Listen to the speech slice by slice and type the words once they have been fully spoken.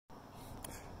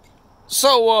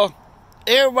So,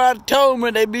 everybody told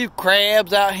me they be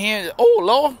crabs out here. Oh,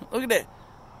 Lord, look at that.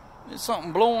 There's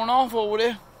something blowing off over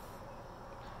there.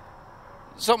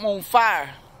 Something on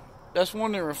fire. That's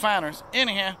one of the refiners.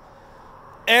 Anyhow,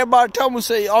 everybody told me,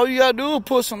 say, all you gotta do is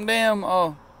put some damn,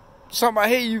 something out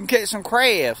here, you can catch some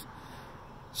crabs.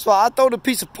 So I throw the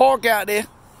piece of pork out there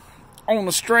on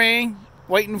the string,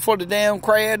 waiting for the damn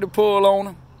crab to pull on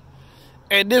him.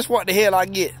 And this what the hell I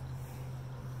get.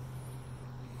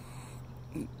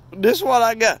 This is what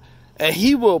I got. And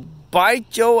he will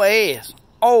bite your ass.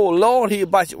 Oh, Lord, he'll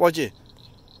bite you. Watch it.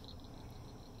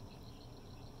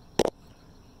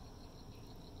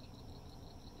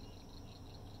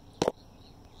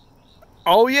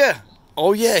 Oh, yeah.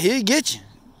 Oh, yeah, he'll get you.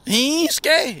 He ain't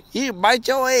scared. He'll bite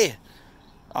your ass.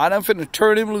 I'm finna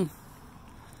turn him loose.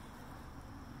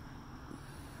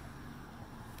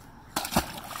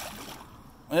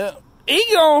 Yeah, he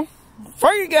gone.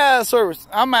 Free guy service.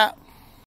 I'm out.